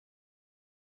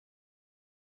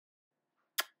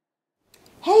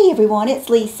Hey everyone, it's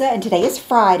Lisa and today is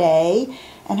Friday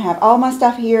and I have all my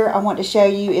stuff here I want to show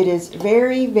you. It is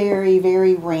very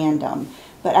random,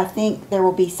 but I think there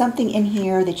will be something in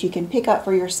here that you can pick up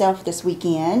for yourself this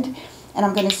weekend. And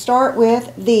I'm going to start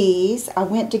with these. I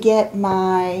went to get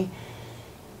my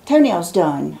toenails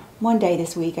done one day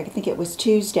this week. I think it was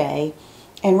Tuesday.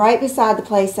 And right beside the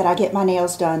place that I get my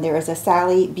nails done, there is a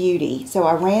Sally Beauty. So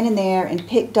I ran in there and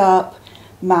picked up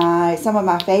some of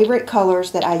my favorite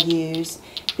colors that I use,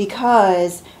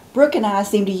 because Brooke and I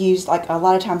seem to use like a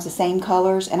lot of times the same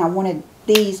colors, and I wanted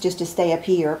these just to stay up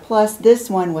here. Plus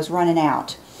this one was running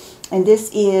out. And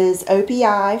this is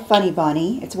OPI Funny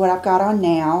Bunny. It's what I've got on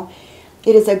now.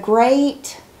 It is a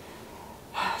great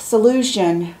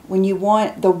solution when you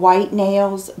want the white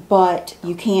nails but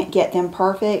you can't get them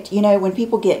perfect. You know, when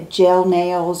people get gel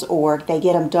nails or they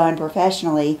get them done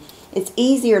professionally, it's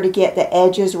easier to get the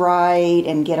edges right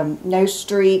and get them no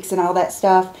streaks and all that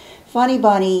stuff. Funny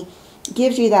Bunny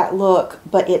gives you that look,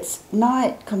 but it's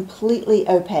not completely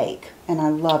opaque, and I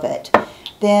love it.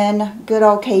 Then good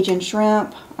old Cajun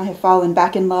shrimp. I have fallen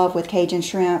back in love with Cajun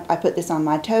shrimp. I put this on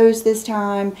my toes this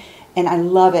time, and I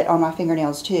love it on my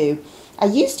fingernails too. I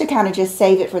used to kind of just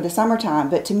save it for the summertime,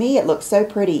 but to me it looks so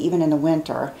pretty even in the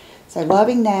winter. So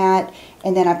loving that.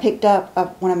 And then I picked up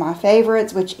one of my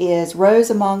favorites, which is Rose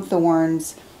Among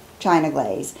Thorns China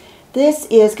Glaze. This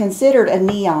is considered a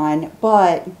neon,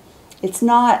 but it's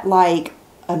not like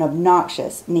an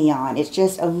obnoxious neon. It's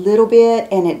just a little bit,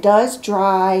 and it does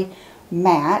dry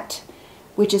matte,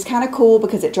 which is kind of cool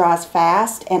because it dries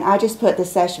fast. And I just put the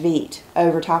Seche Vite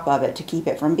over top of it to keep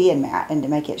it from being matte and to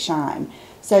make it shine.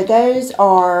 So those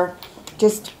are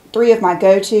just three of my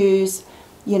go-tos.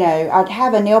 You know, I'd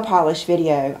have a nail polish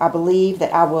video, I believe,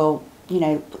 that I will, you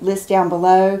know, list down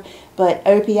below. But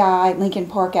OPI, Lincoln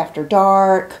Park After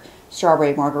Dark,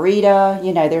 Strawberry Margarita,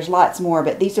 you know, there's lots more,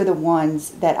 but these are the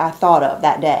ones that I thought of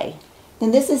that day.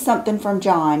 Then this is something from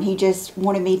John. He just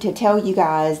wanted me to tell you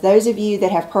guys, those of you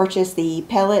that have purchased the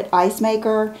pellet ice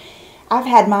maker, I've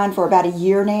had mine for about a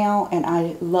year now, and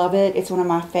I love it. It's one of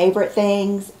my favorite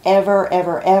things ever.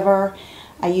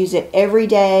 I use it every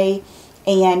day.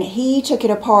 And he took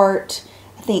it apart,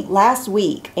 I think last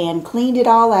week, and cleaned it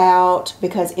all out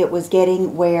because it was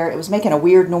getting where it was making a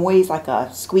weird noise, like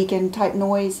a squeaking type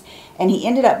noise. And he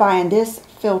ended up buying this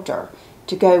filter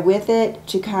to go with it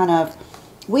to kind of,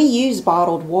 we use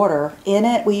bottled water in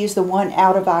it. We use the one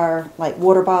out of our like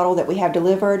water bottle that we have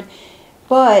delivered,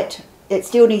 but it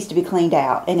still needs to be cleaned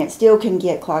out and it still can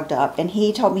get clogged up. And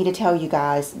he told me to tell you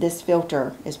guys this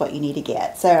filter is what you need to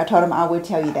get. So I told him I would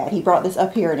tell you that. He brought this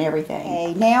up here and everything.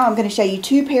 Okay, now I'm going to show you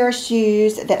two pair of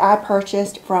shoes that I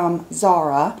purchased from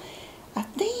Zara. I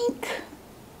think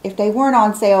if they weren't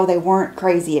on sale, they weren't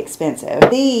crazy expensive.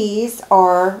 These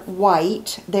are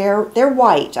white. They're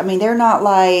white. I mean, they're not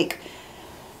like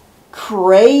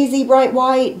crazy bright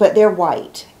white, but they're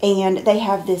white. And they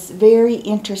have this very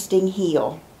interesting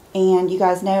heel. And you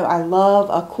guys know I love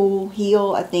a cool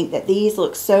heel. I think that these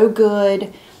look so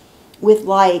good with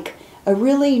like a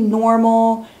really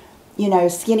normal, you know,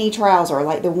 skinny trouser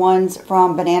like the ones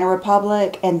from Banana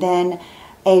Republic, and then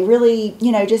a really,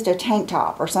 you know, just a tank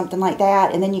top or something like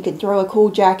that. And then you can throw a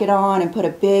cool jacket on and put a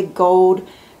big gold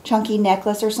chunky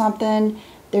necklace or something.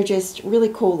 They're just really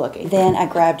cool looking. Then I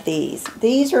grabbed these.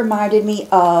 These reminded me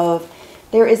of,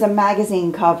 there is a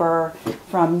magazine cover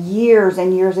from years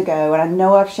and years ago, and I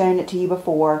know I've shown it to you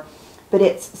before, but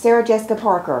it's Sarah Jessica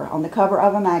Parker on the cover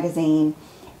of a magazine,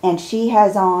 and she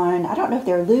has on, I don't know if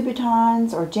they're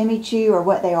Louboutins or Jimmy Choo or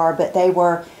what they are, but they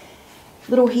were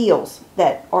little heels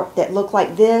that look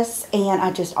like this, and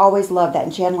I just always loved that.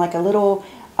 And she had like a little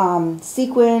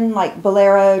sequin, like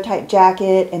bolero type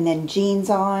jacket, and then jeans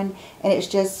on. And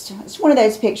it's one of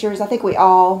those pictures. I think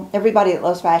everybody that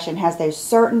loves fashion has those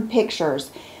certain pictures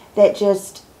that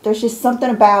there's just something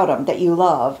about them that you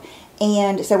love.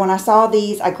 And so when I saw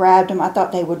these, I grabbed them. I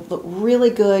thought they would look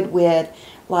really good with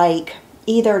like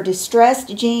either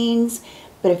distressed jeans,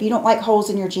 but if you don't like holes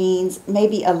in your jeans,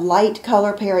 maybe a light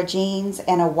color pair of jeans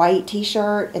and a white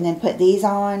t-shirt, and then put these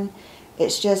on.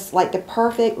 It's just like the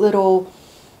perfect little,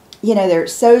 you know, they're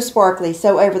so sparkly,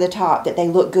 so over the top that they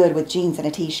look good with jeans and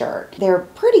a t-shirt. They're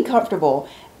pretty comfortable.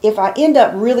 If I end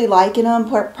up really liking them,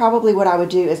 probably what I would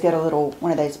do is get a little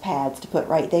one of those pads to put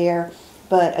right there.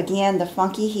 But again, the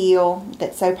funky heel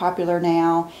that's so popular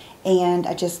now, and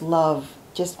I just love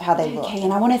just how they look. Okay,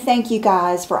 and I want to thank you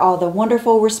guys for all the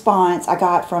wonderful response I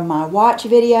got from my watch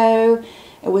video.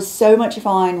 It was so much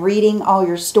fun reading all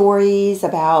your stories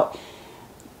about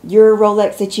your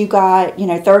Rolex that you got, you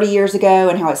know, 30 years ago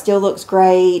and how it still looks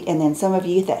great. And then some of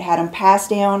you that had them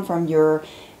passed down from your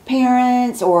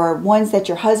parents or ones that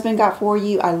your husband got for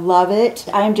you. I love it.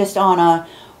 I'm just on a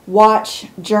watch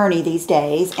journey these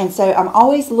days, and so I'm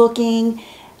always looking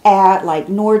at like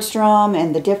Nordstrom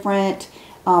and the different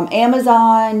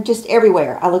Amazon, just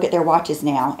everywhere. I look at their watches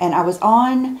now, and I was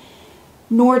on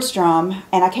Nordstrom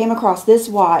and I came across this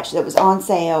watch that was on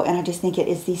sale, and I just think it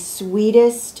is the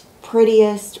sweetest,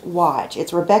 prettiest watch.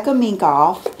 It's Rebecca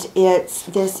Minkoff. It's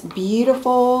this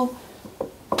beautiful,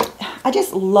 I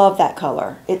just love that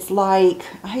color. It's like,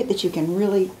 I hope that you can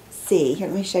really see. Here,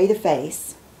 let me show you the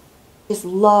face. Just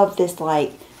love this,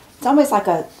 like, it's almost like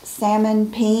a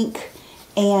salmon pink,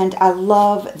 and I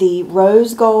love the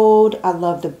rose gold. I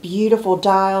love the beautiful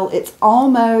dial. It's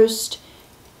almost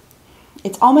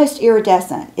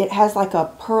iridescent. It has like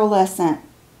a pearlescent,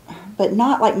 but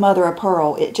not like mother of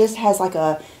pearl. It just has like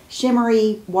a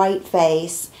shimmery white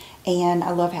face, and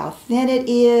I love how thin it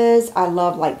is. I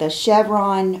love like the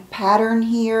chevron pattern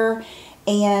here,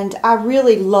 and I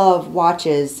really love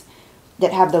watches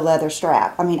that have the leather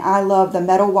strap. I mean, I love the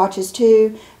metal watches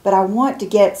too, but I want to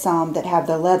get some that have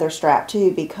the leather strap too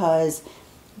because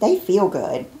they feel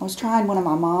good. I was trying one of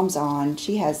my mom's on.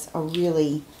 She has a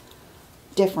really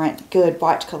different good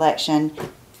watch collection.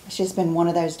 It's just been one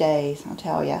of those days, I'll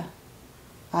tell you.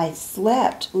 I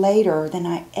slept later than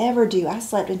I ever do. I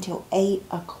slept until 8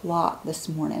 o'clock this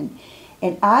morning,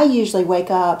 and I usually wake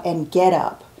up and get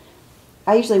up.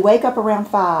 I usually wake up around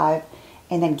 5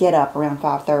 and then get up around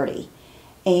 5:30.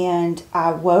 And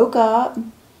I woke up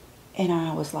and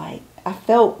I was like, I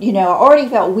felt, you know, I already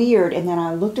felt weird, and then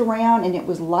I looked around and it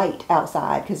was light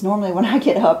outside because normally when I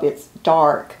get up it's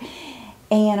dark.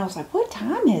 And I was like, what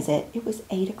time is it? It was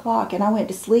 8 o'clock, and I went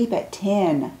to sleep at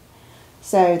 10.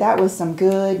 So that was some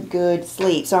good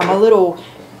sleep. So I'm a little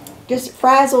just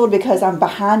frazzled because I'm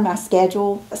behind my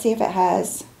schedule. Let's see if it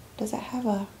has, does it have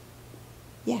a,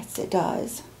 yes it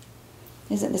does.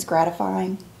 Isn't this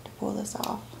gratifying to pull this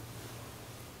off?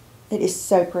 It is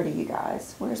so pretty, you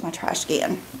guys. Where's my trash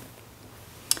can?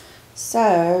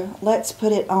 So let's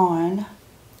put it on.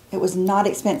 It was not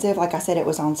expensive. Like I said, it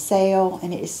was on sale,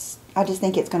 and it is, I just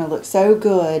think it's going to look so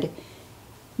good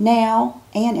now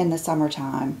and in the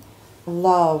summertime. I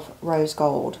love rose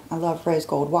gold. I love rose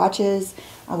gold watches.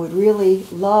 I would really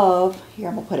love, here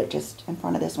I'm going to put it just in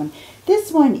front of this one.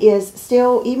 This one is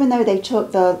still, even though they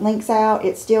took the links out,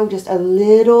 it's still just a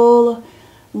little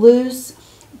loose.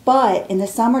 But in the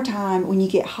summertime, when you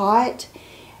get hot,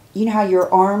 you know how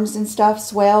your arms and stuff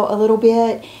swell a little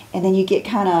bit, and then you get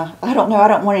kind of, I don't know, I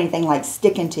don't want anything like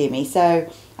sticking to me.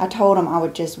 So I told them I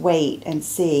would just wait and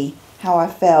see how I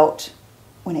felt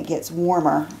when it gets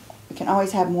warmer. You can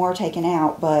always have more taken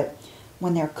out, but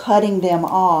when they're cutting them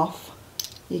off,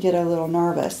 you get a little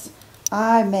nervous.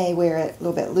 I may wear it a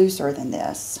little bit looser than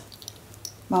this.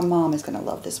 My mom is going to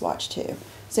love this watch too.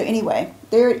 So anyway,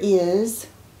 there it is.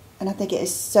 And I think it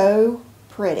is so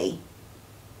pretty.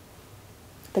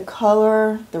 The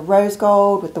color, the rose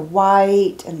gold with the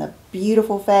white and the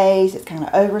beautiful face. It's kind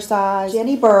of oversized.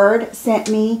 Jenny Bird sent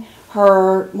me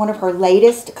one of her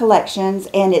latest collections,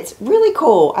 and it's really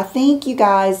cool. I think you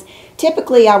guys,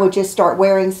 typically I would just start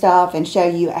wearing stuff and show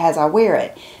you as I wear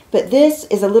it. But this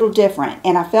is a little different,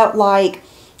 and I felt like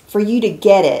for you to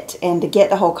get it and to get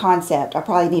the whole concept, I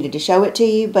probably needed to show it to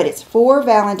you. But it's for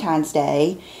Valentine's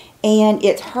Day. And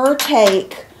it's her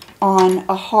take on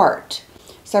a heart.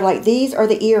 So like these are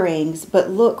the earrings,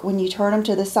 but look, when you turn them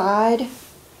to the side,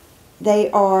 they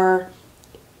are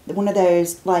one of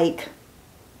those, like,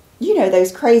 you know,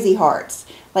 those crazy hearts.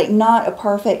 Like not a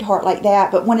perfect heart like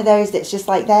that, but one of those that's just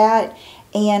like that.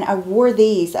 And I wore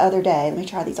these the other day. Let me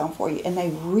try these on for you. And they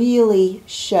really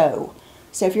show.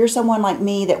 So if you're someone like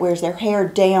me that wears their hair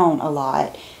down a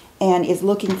lot and is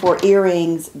looking for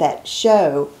earrings that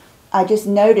show, I just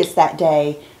noticed that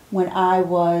day when I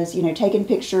was, you know, taking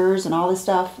pictures and all the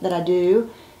stuff that I do,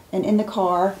 and in the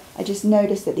car, I just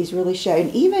noticed that these really show.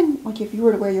 And even like if you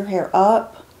were to wear your hair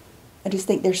up, I just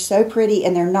think they're so pretty,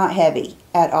 and they're not heavy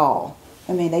at all.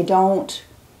 I mean, they don't,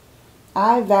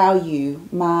 I value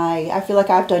I feel like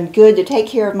I've done good to take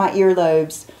care of my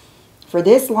earlobes for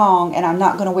this long, and I'm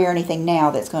not going to wear anything now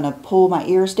that's going to pull my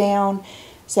ears down.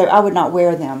 So I would not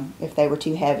wear them if they were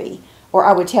too heavy. Or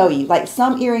I would tell you, like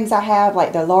some earrings I have,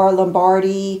 like the Laura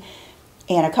Lombardi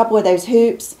and a couple of those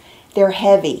hoops, they're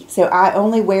heavy. So I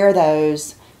only wear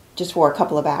those just for a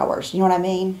couple of hours. You know what I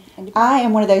mean? And I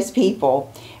am one of those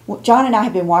people. John and I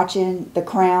have been watching The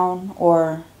Crown,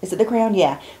 or is it The Crown?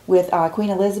 Yeah, with Queen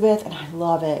Elizabeth, and I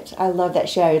love it. I love that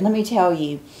show. And let me tell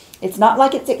you, it's not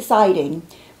like it's exciting,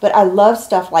 but I love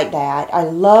stuff like that. I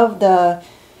love the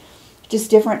just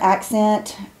different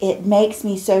accent. It makes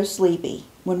me so sleepy.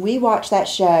 When we watch that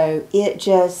show, it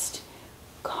just,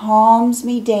 calms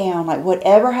me down. Like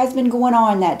whatever has been going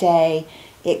on that day,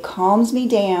 it calms me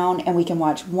down, and we can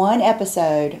watch one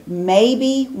episode,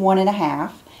 maybe one and a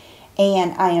half,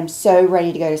 and I am so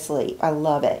ready to go to sleep. I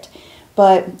love it.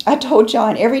 But I told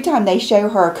John, every time they show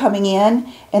her coming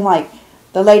in and like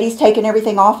the lady's taking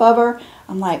everything off of her,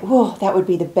 I'm like, whoa, that would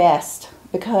be the best,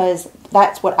 because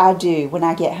that's what I do when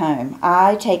I get home.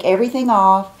 I take everything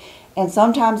off, and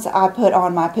sometimes I put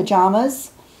on my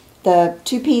pajamas, the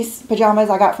two-piece pajamas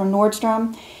I got from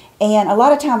Nordstrom, and a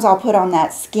lot of times I'll put on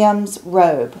that Skims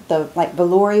robe, the like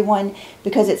velour one,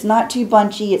 because it's not too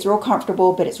bunchy, it's real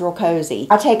comfortable, but it's real cozy.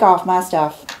 I take off my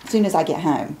stuff as soon as I get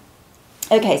home.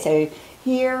 Okay, so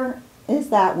here is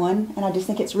that one, and I just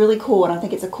think it's really cool, and I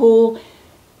think it's a cool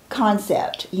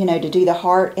concept, you know, to do the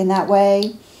heart in that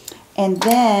way. And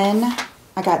then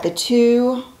I got the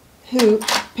two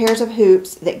pairs of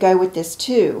hoops that go with this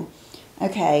too.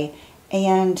 Okay,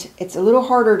 and it's a little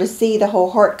harder to see the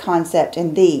whole heart concept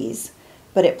in these,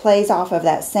 but it plays off of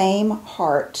that same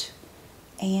heart.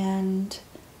 And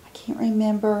I can't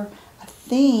remember, I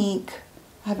think,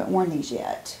 I haven't worn these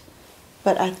yet,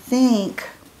 but I think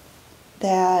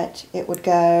that it would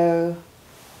go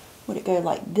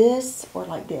like this or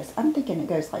like this? I'm thinking it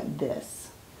goes like this.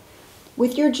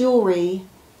 With your jewelry,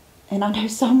 and I know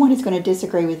someone is going to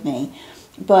disagree with me,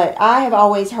 but I have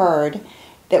always heard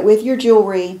that with your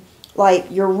jewelry,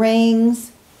 like your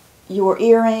rings, your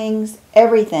earrings,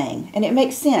 everything, and it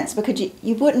makes sense, because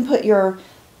you wouldn't put your,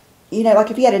 you know, like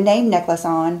if you had a name necklace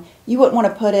on, you wouldn't want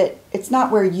to put it, it's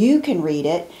not where you can read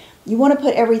it. You want to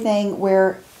put everything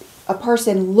where a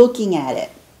person looking at it,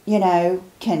 you know,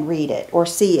 can read it or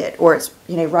see it, or it's,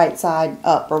 you know, right side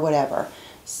up or whatever.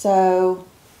 So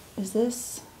is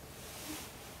this,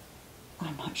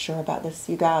 I'm not sure about this,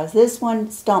 you guys. This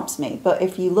one stumps me, but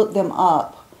if you look them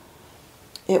up,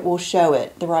 it will show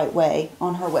it the right way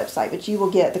on her website, but you will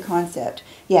get the concept.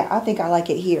 Yeah, I think I like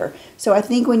it here. So I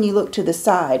think when you look to the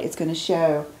side, it's going to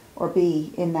show or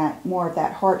be in that more of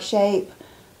that heart shape,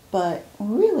 but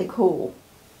really cool.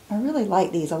 I really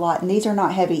like these a lot, and these are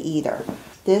not heavy either.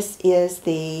 This is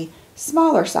the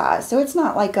smaller size, so it's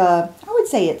not like a, I would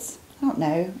say it's, I don't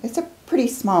know, it's a pretty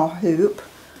small hoop.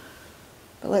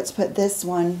 But let's put this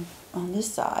one on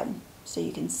this side so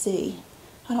you can see.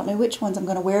 I don't know which ones I'm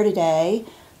going to wear today.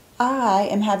 I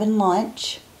am having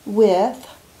lunch with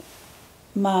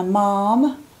my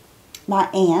mom, my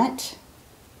aunt,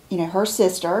 you know, her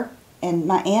sister, and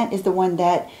my aunt is the one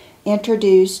that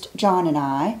introduced John and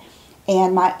I,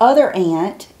 and my other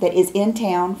aunt that is in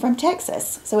town from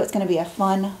Texas. So it's going to be a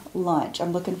fun lunch.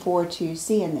 I'm looking forward to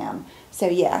seeing them. So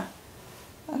yeah,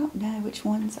 I don't know which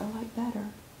ones I like better.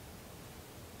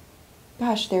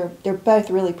 Gosh, they're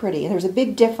both really pretty, and there's a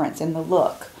big difference in the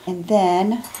look. And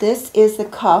then this is the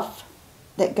cuff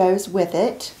that goes with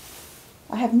it.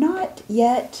 I have not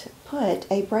yet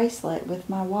put a bracelet with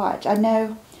my watch. I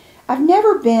know I've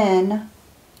never been,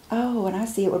 oh, and I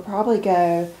see it would probably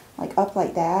go like up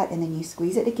like that, and then you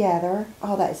squeeze it together.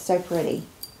 Oh, that is so pretty.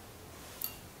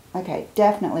 Okay,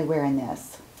 definitely wearing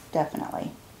this,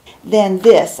 definitely. Then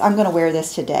this, I'm going to wear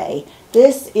this today.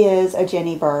 This is a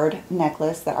Jenny Bird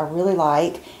necklace that I really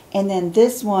like. And then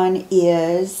this one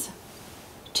is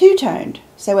two-toned.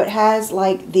 So it has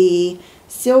like the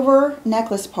silver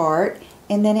necklace part,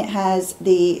 and then it has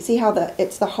the, see how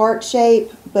it's the heart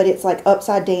shape, but it's like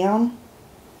upside down.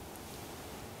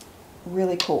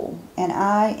 Really cool. And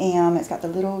it's got the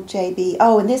little JB.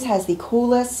 Oh, and this has the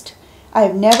coolest, I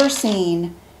have never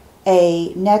seen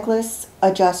a necklace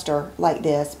adjuster like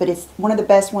this, but it's one of the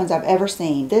best ones I've ever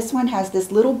seen. This one has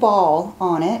this little ball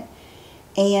on it,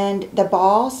 and the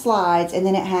ball slides, and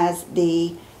then it has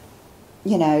the,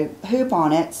 you know, hoop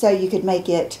on it, so you could make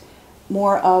it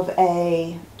more of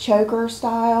a choker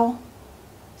style.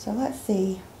 So let's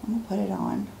see, I'm gonna put it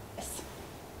on.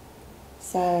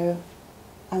 So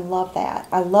I love that.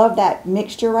 I love that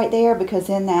mixture right there, because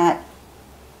then that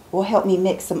will help me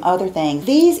mix some other things.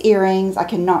 These earrings I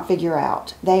cannot figure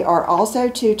out. They are also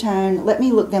two-tone. Let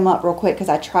me look them up real quick, because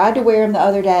I tried to wear them the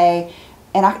other day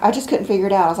and I just couldn't figure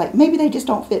it out. I was like, maybe they just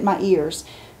don't fit my ears.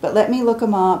 But let me look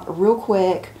them up real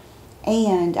quick.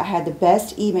 And I had the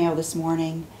best email this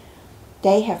morning.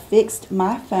 They have fixed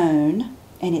my phone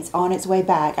and it's on its way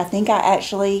back. I think I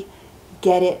actually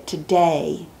get it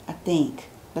today. I think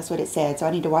that's what it said. So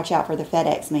I need to watch out for the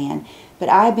FedEx man. But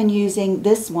I've been using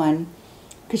this one,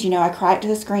 because, you know, I cracked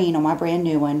the screen on my brand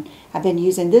new one. I've been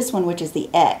using this one, which is the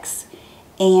X.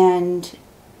 And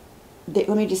let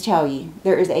me just tell you,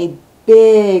 there is a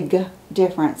big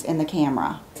difference in the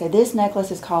camera. So this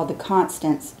necklace is called the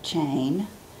Constance chain.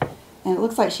 And it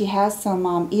looks like she has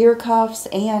some ear cuffs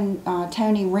and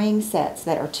toning ring sets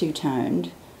that are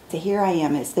two-toned. So here I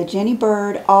am. It's the Jenny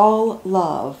Bird All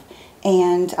Love.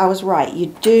 And I was right. You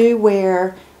do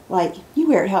wear, like, you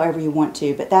wear it however you want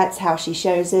to, but that's how she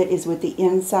shows it, is with the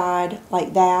inside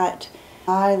like that.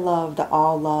 I love the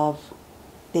All Love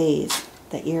these.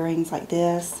 The earrings like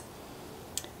this.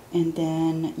 And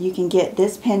then you can get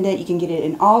this pendant. You can get it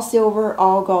in all silver,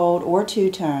 all gold, or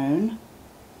two-tone.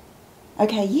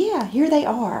 Okay, yeah, here they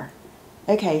are.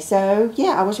 Okay, so,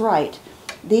 yeah, I was right.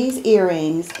 These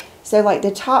earrings, so like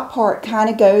the top part kind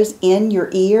of goes in your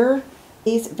ear.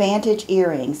 These vintage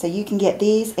earrings. So you can get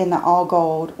these in the all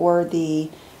gold or the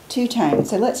two-tone.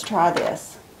 So let's try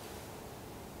this.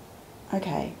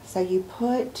 Okay, so you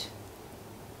put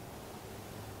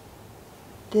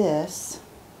this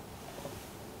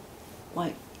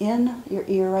like in your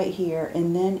ear right here,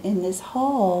 and then in this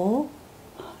hole,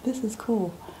 this is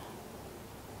cool.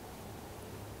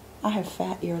 I have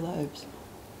fat earlobes.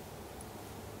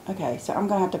 Okay, so I'm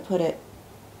gonna have to put it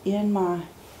in my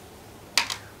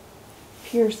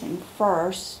piercing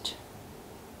first.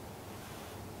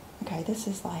 Okay, this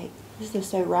is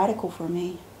so radical for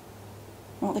me.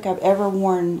 I don't think I've ever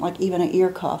worn like even an ear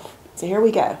cuff. So here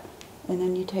we go. And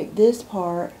then you take this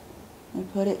part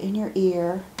and put it in your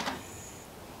ear.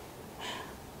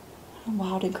 I'm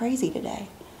wild and crazy today.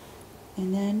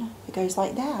 And then it goes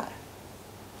like that.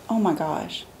 Oh my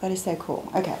gosh, that is so cool.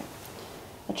 Okay,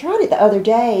 I tried it the other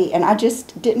day and I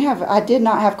just did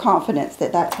not have confidence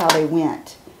that that's how they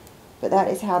went. But that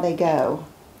is how they go.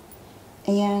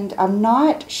 And I'm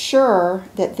not sure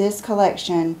that this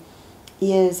collection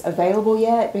is available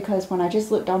yet, because when I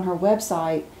just looked on her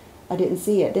website, I didn't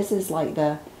see it. This is like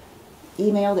the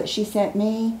email that she sent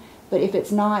me, but if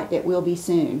it's not, it will be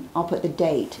soon. I'll put the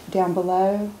date down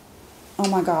below. Oh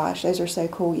my gosh, those are so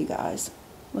cool, you guys.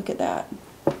 Look at that.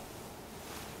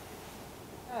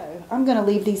 So, I'm going to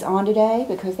leave these on today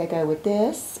because they go with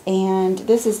this. And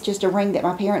this is just a ring that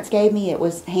my parents gave me. It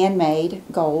was handmade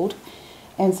gold.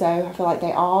 And so I feel like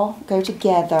they all go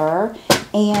together.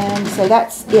 And so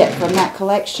that's it from that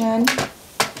collection.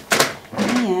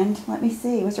 And let me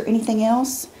see, was there anything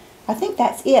else? I think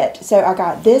that's it. So I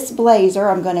got this blazer.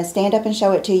 I'm going to stand up and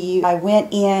show it to you. I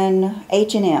went in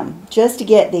H&M just to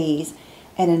get these.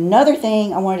 And another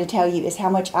thing I wanted to tell you is how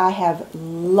much I have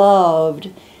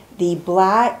loved the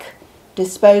black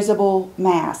disposable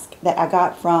mask that I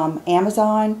got from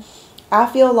Amazon. I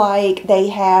feel like they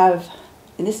have,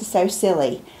 and this is so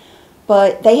silly,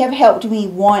 but they have helped me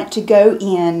want to go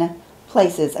in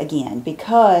places again,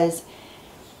 because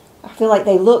I feel like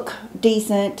they look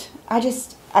decent. I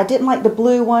didn't like the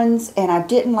blue ones, and I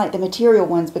didn't like the material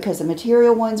ones, because the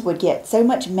material ones would get so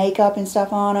much makeup and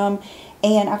stuff on them,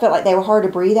 and I felt like they were hard to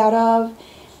breathe out of.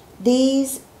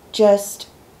 These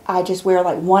I just wear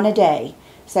like one a day.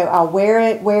 So I'll wear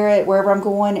it wherever I'm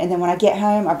going, and then when I get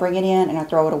home, I bring it in and I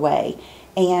throw it away.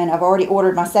 And I've already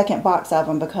ordered my second box of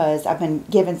them because I've been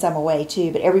giving some away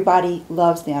too, but everybody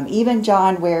loves them. Even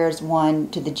John wears one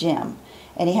to the gym,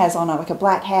 and he has on like a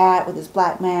black hat with his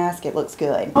black mask. It looks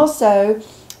good. Also,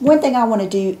 one thing I want to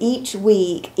do each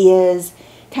week is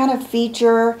kind of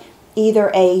feature either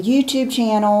a YouTube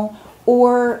channel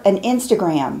or an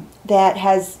Instagram that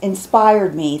has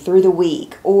inspired me through the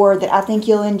week, or that I think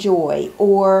you'll enjoy.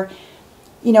 Or,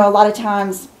 you know, a lot of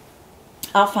times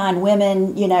I'll find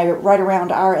women, you know, right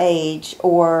around our age,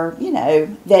 or, you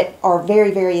know, that are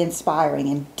very, very inspiring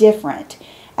and different.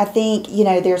 I think, you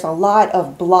know, there's a lot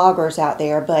of bloggers out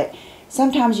there, but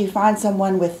sometimes you find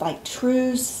someone with like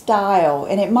true style,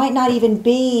 and it might not even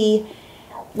be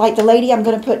like the lady I'm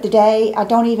going to put today.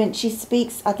 She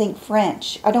speaks, I think,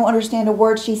 French. I don't understand a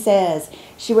word she says.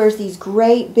 She wears these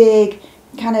great big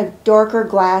kind of darker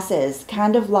glasses,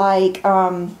 kind of like is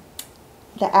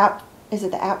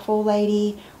it the Apfel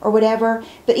lady or whatever?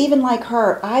 But even like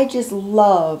her, I just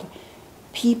love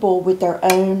people with their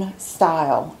own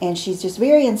style, and she's just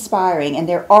very inspiring. And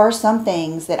there are some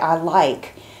things that I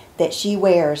like that she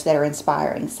wears that are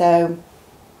inspiring. So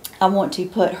I want to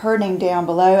put her name down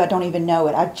below. I don't even know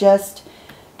it. I just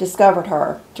discovered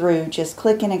her through just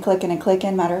clicking and clicking and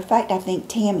clicking. Matter of fact, I think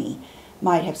Tammy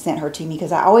might have sent her to me,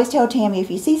 because I always tell Tammy, if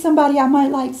you see somebody I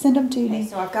might like, send them to me. Okay,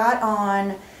 so I've got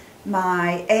on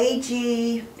my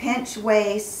AG pinch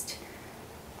waist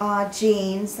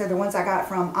jeans. They're the ones I got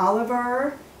from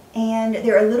Oliver, and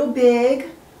they're a little big,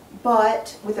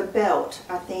 but with a belt,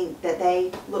 I think that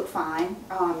they look fine.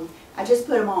 I just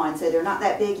put them on, so they're not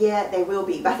that big yet. They will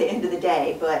be by the end of the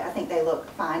day, but I think they look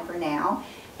fine for now.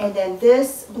 And then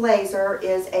this blazer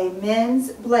is a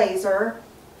men's blazer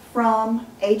from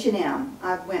H&M.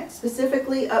 I went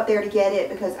specifically up there to get it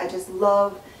because I just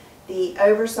love the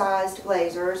oversized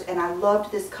blazers, and I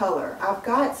loved this color. I've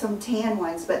got some tan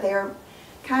ones, but they're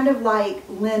kind of like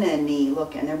linen-y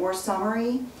looking. They're more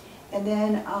summery. And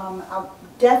then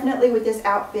definitely with this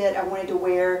outfit, I wanted to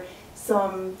wear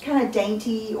some kind of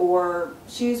dainty or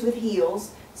shoes with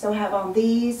heels. So I have on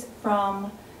these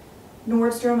from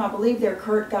Nordstrom. I believe they're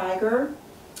Kurt Geiger.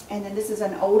 And then this is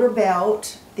an older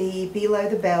belt, the below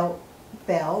the belt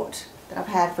that I've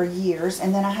had for years.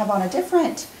 And then I have on a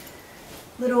different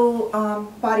little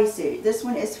bodysuit. This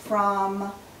one is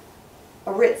from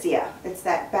Aritzia. It's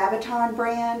that Babaton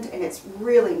brand, and it's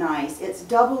really nice. It's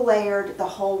double layered the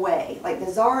whole way. Like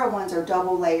the Zara ones are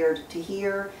double layered to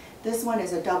here. This one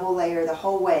is a double layer the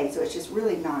whole way, so it's just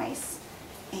really nice.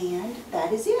 And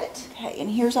that is it. Okay,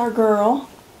 and here's our girl.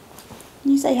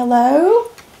 Can you say hello?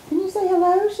 Can you say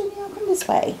hello, Chanel? Come this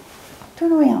way.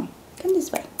 Turn around. Come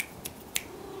this way.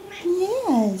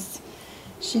 Yes.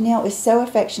 Chanel is so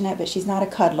affectionate, but she's not a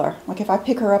cuddler. Like if I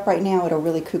pick her up right now, it'll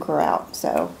really kook her out.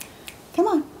 So, come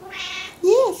on.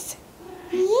 Yes.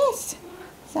 Yes.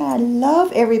 So I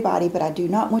love everybody, but I do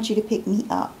not want you to pick me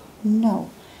up. No.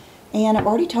 And I've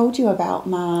already told you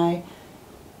about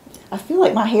I feel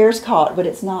like my hair's caught, but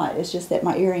it's not. It's just that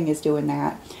my earring is doing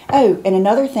that. Oh, and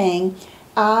another thing,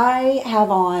 I have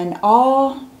on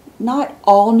not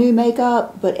all new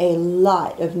makeup, but a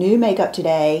lot of new makeup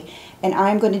today. And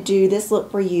I'm going to do this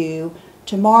look for you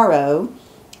tomorrow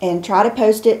and try to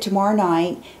post it tomorrow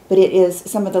night. But it is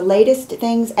some of the latest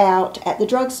things out at the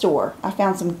drugstore. I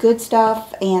found some good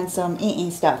stuff and some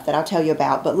stuff that I'll tell you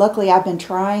about. But luckily I've been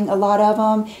trying a lot of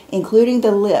them, including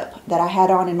the lip that I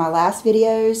had on in my last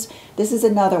videos. This is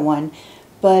another one.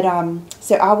 But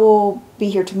so I will be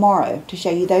here tomorrow to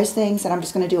show you those things. And I'm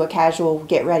just going to do a casual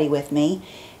get ready with me.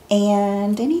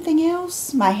 And anything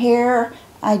else? My hair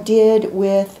I did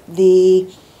with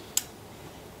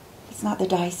it's not the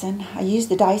Dyson. I use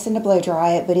the Dyson to blow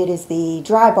dry it, but it is the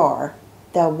Dry Bar,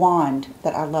 the wand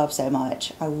that I love so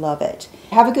much. I love it.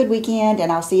 Have a good weekend,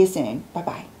 and I'll see you soon.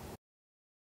 Bye-bye.